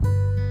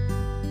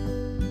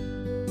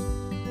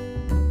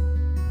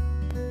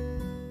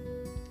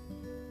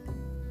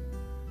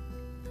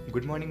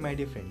Good morning, my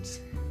dear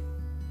friends.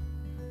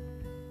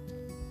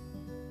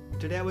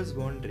 Today I was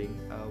wondering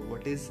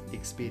what is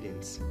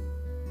experience.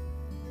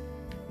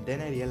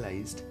 Then I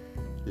realized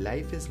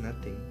life is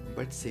nothing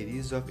but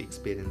series of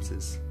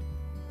experiences.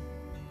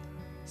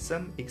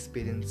 Some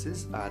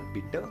experiences are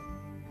bitter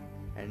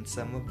and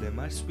some of them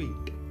are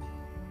sweet.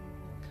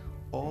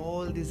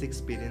 All these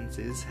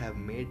experiences have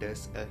made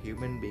us a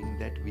human being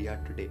that we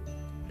are today,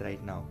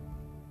 right now.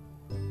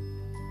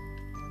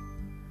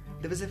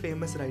 There was a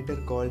famous writer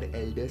called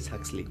Aldous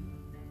Huxley.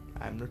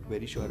 I am not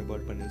very sure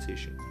about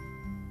pronunciation.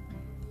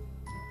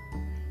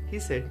 He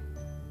said,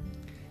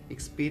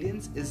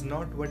 experience is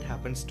not what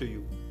happens to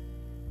you.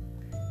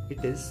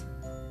 It is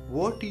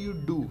what you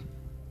do,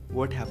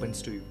 what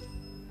happens to you.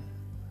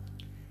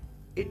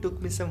 It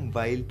took me some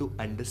while to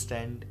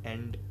understand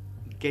and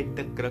get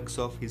the crux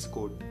of his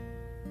quote.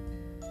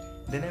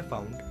 Then I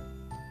found,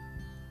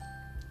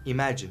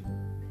 imagine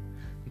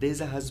there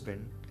is a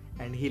husband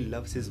and he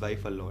loves his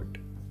wife a lot.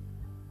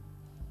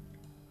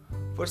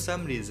 For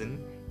some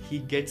reason, he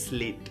gets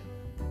late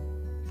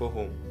for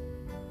home.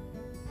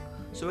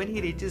 So when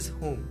he reaches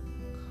home,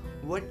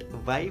 what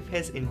wife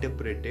has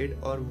interpreted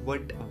or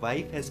what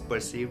wife has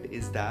perceived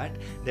is that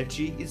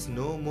she is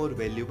no more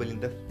valuable in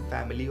the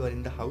family or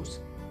in the house.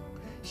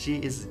 She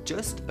is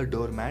just a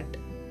doormat,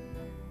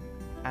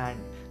 and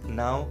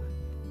now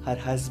her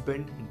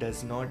husband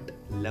does not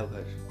love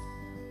her.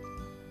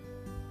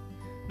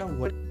 Now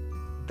what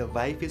the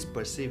wife is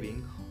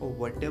perceiving or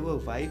whatever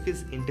wife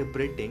is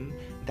interpreting,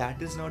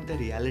 that is not the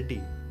reality.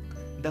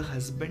 The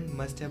husband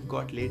must have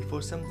got late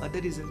for some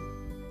other reason.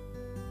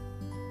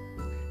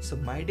 So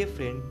my dear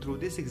friend, through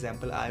this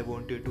example I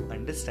want you to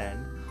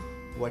understand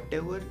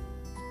whatever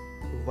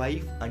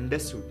wife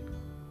understood,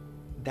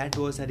 that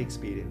was her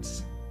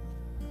experience.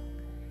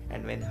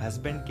 And when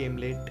husband came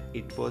late,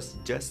 it was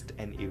just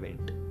an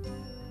event.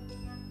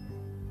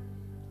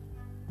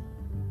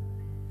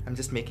 I'm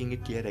just making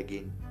it clear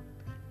again.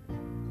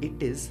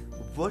 It is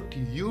what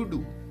you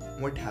do,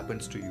 what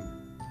happens to you.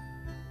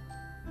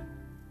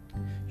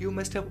 You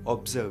must have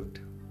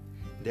observed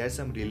there are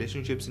some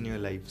relationships in your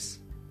lives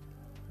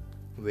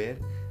where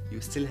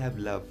you still have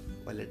love,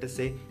 or let us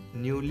say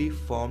newly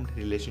formed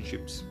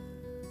relationships.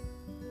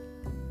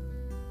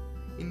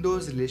 In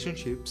those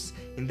relationships,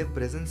 in the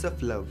presence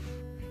of love,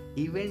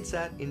 events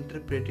are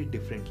interpreted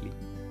differently.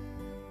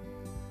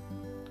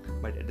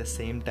 But at the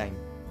same time,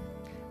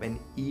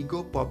 when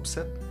ego pops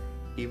up,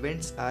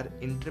 events are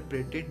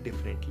interpreted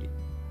differently.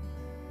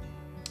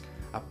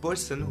 A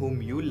person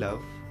whom you love,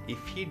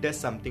 if he does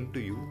something to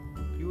you,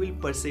 you will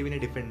perceive in a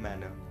different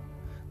manner.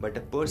 But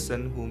a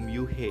person whom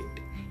you hate,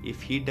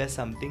 if he does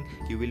something,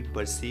 you will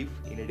perceive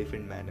in a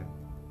different manner.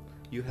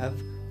 You have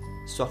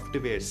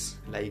softwares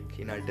like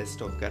in our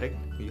desktop, correct?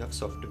 You have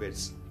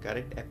softwares,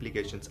 correct?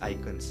 Applications,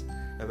 icons.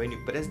 Now when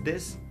you press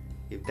this,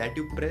 if that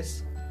you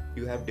press,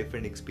 you have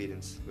different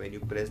experience. When you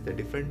press the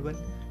different one,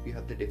 you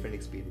have the different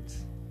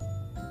experience.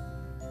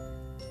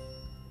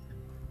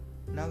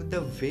 Now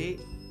the way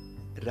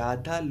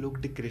Radha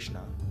looked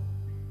Krishna,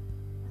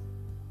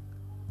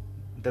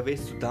 the way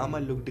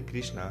Sudama looked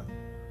Krishna,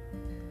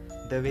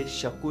 the way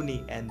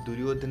Shakuni and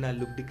Duryodhana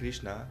looked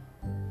Krishna,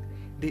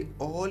 they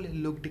all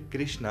looked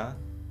Krishna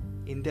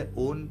in their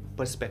own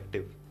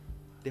perspective.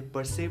 They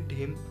perceived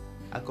him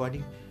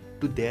according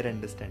to their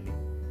understanding.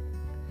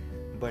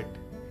 But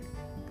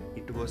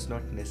it was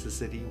not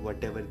necessary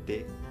whatever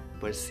they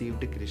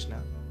perceived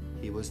Krishna,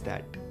 he was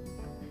that.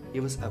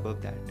 He was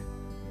above that.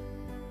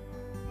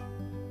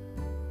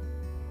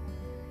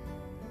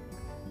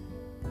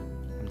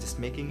 I'm just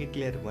making it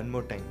clear one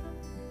more time.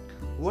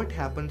 What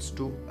happens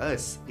to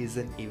us is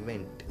an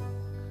event.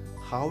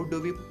 How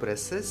do we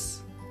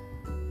process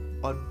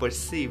or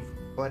perceive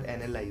or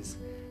analyze?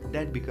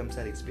 That becomes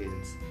our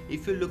experience.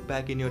 If you look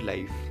back in your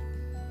life,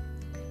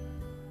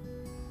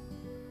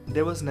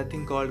 there was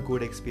nothing called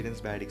good experience,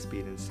 bad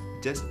experience.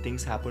 Just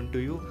things happened to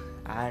you,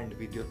 and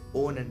with your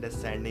own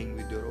understanding,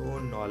 with your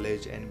own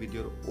knowledge, and with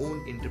your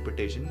own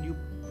interpretation, you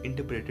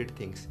interpreted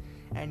things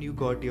and you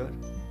got your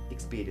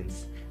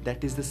experience.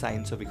 That is the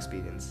science of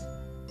experience.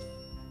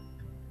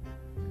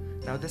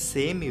 Now the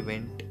same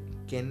event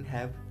can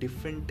have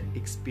different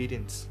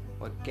experience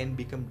or can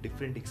become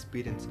different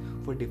experience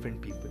for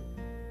different people.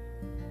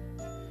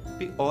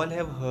 We all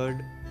have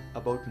heard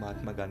about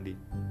Mahatma Gandhi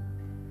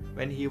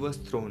when he was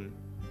thrown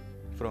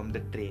from the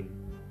train.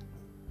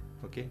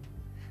 Okay.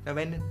 Now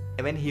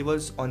when he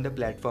was on the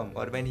platform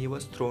or when he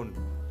was thrown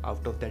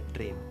out of that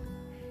train,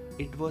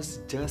 it was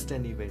just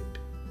an event.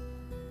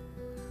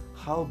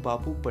 How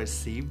Bapu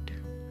perceived,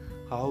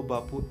 how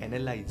Bapu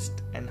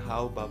analyzed, and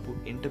how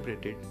Bapu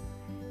interpreted,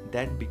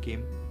 that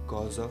became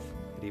cause of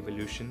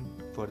revolution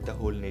for the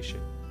whole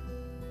nation.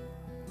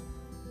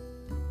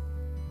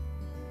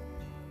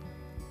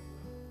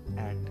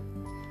 And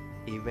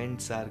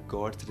events are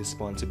God's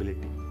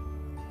responsibility.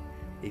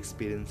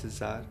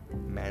 Experiences are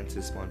man's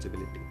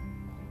responsibility.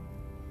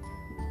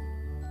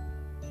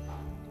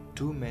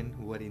 Two men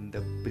were in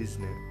the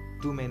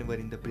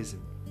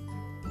prison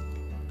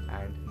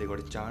and they got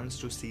a chance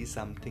to see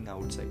something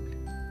outside.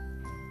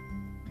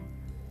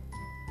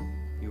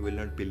 you will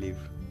not believe.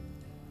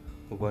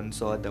 One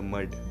saw the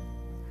mud,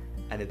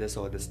 another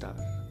saw the star.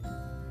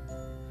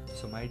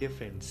 So, my dear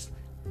friends,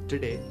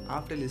 today,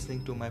 after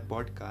listening to my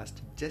podcast,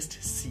 just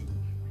see,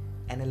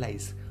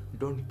 analyze,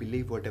 don't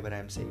believe whatever I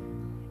am saying,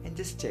 and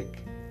just check.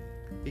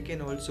 We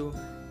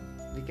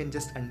can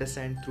just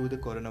understand through the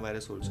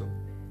coronavirus also.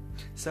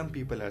 Some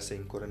people are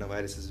saying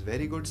coronavirus is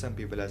very good, some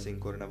people are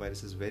saying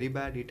coronavirus is very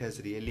bad, it has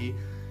really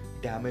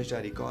damaged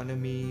our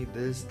economy,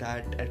 this,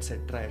 that,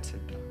 etc. etc.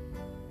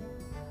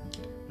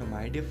 Now,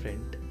 my dear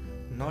friend,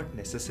 not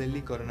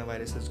necessarily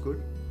coronavirus is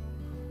good,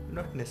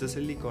 not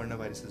necessarily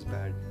coronavirus is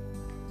bad.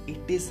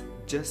 It is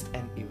just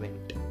an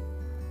event.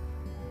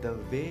 The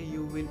way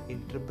you will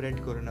interpret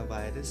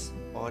coronavirus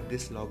or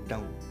this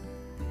lockdown,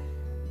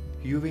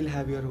 you will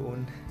have your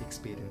own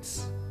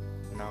experience.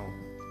 Now,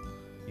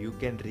 you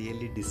can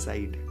really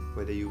decide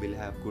whether you will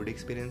have good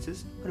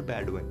experiences or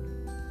bad one.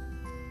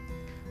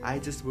 I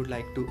just would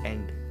like to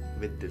end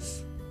with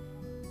this.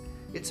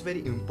 It's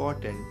very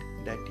important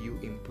that you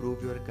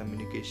improve your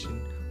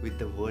communication with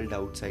the world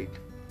outside.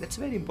 That's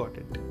very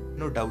important,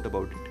 no doubt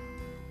about it.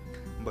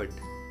 But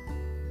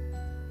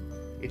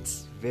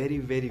it's very,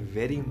 very,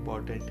 very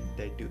important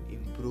that you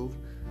improve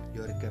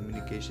your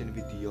communication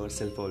with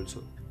yourself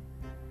also,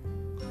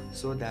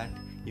 so that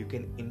you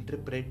can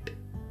interpret,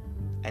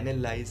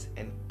 analyze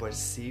and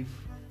perceive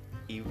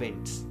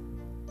events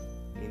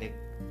in a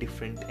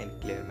different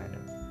and clear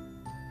manner.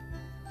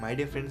 My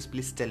dear friends,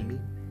 please tell me,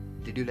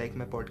 did you like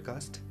my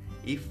podcast?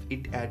 If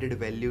it added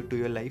value to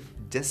your life,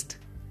 just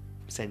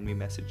send me a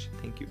message.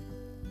 Thank you.